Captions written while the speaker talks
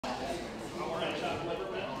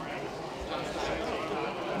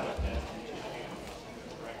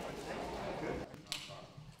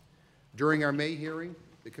During our May hearing,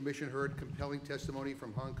 the Commission heard compelling testimony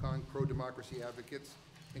from Hong Kong pro-democracy advocates,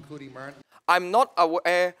 including Martin. I'm not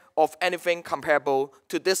aware of anything comparable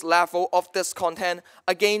to this level of discontent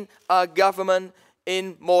against a government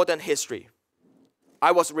in modern history.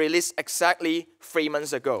 I was released exactly 3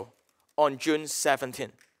 months ago, on June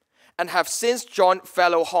 17, and have since joined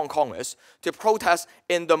fellow Hong Kongers to protest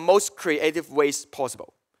in the most creative ways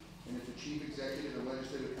possible. And if the Chief Executive and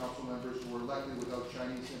Legislative Council members were elected without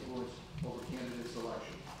Chinese influence over candidate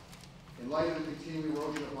selection. In light of the continuing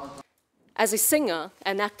erosion of Hong Kong. As a singer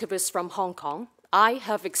and activist from Hong Kong, I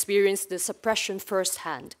have experienced the suppression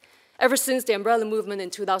firsthand. Ever since the umbrella movement in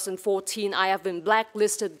 2014, I have been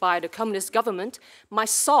blacklisted by the communist government. My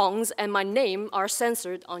songs and my name are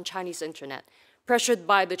censored on Chinese internet. Pressured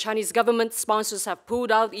by the Chinese government, sponsors have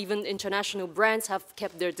pulled out, even international brands have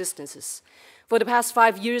kept their distances. For the past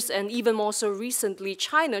 5 years, and even more so recently,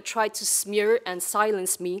 China tried to smear and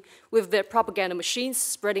silence me with their propaganda machines,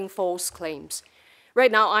 spreading false claims.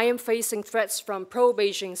 Right now, I am facing threats from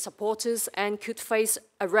pro-Beijing supporters and could face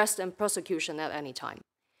arrest and prosecution at any time.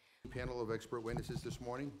 Panel of expert witnesses this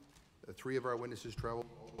morning. 3 of our witnesses traveled.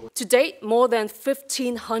 To date, more than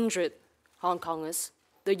 1,500 Hong Kongers,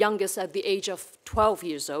 the youngest at the age of 12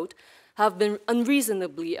 years old, have been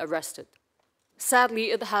unreasonably arrested.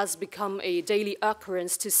 Sadly, it has become a daily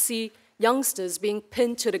occurrence to see youngsters being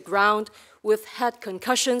pinned to the ground with head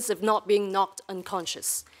concussions, if not being knocked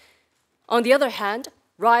unconscious. On the other hand,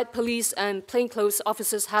 riot police and plainclothes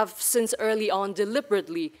officers have since early on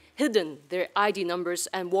deliberately hidden their ID numbers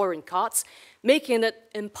and warrant cards, making it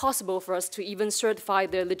impossible for us to even certify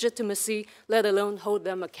their legitimacy, let alone hold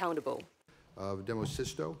them accountable. Demo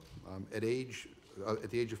Sisto, at the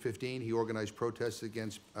age of 15, he organized protests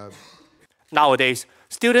against... Nowadays,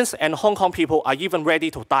 students and Hong Kong people are even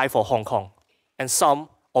ready to die for Hong Kong, and some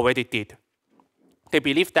already did. They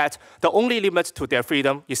believe that the only limit to their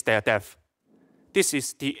freedom is their death. This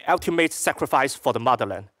is the ultimate sacrifice for the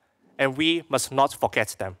motherland, and we must not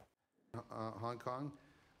forget them. Hong Kong.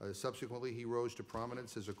 Subsequently, he rose to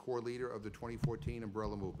prominence as a core leader of the 2014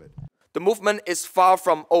 umbrella movement. The movement is far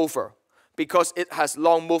from over because it has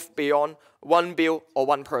long moved beyond one bill or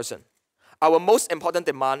one person. Our most important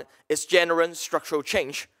demand is genuine structural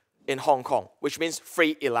change in Hong Kong, which means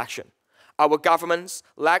free election. Our government's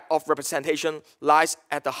lack of representation lies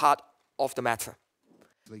at the heart of the matter.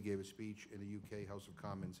 He gave a speech in the UK House of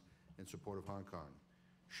Commons in support of Hong Kong.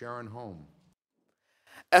 Sharon Home.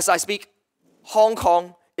 As I speak, Hong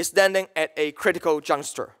Kong is standing at a critical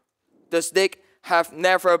juncture. The stakes have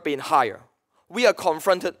never been higher. We are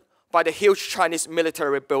confronted by the huge Chinese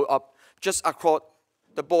military build-up just across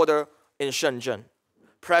the border in Shenzhen.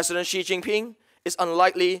 President Xi Jinping is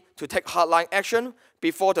unlikely to take hardline action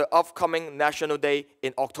before the upcoming National Day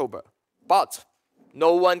in October. But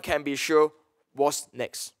no one can be sure what's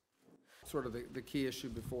next. Sort of the key issue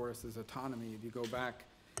before us is autonomy. If you go back,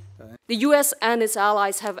 the US and its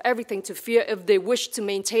allies have everything to fear if they wish to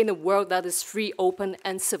maintain a world that is free, open,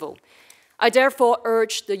 and civil. I therefore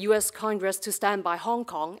urge the US Congress to stand by Hong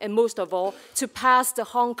Kong, and most of all, to pass the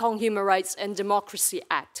Hong Kong Human Rights and Democracy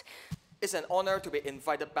Act. It's an honor to be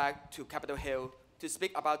invited back to Capitol Hill to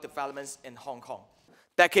speak about developments in Hong Kong.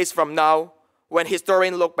 Decades from now, when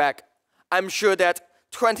historians look back, I'm sure that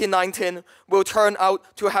 2019 will turn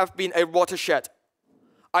out to have been a watershed.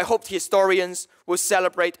 I hope historians will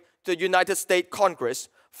celebrate the United States Congress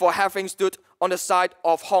for having stood on the side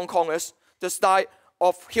of Hong Kongers, the side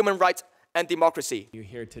of human rights and democracy. You're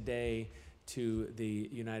here today to the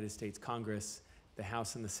United States Congress, the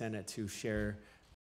House and the Senate, to share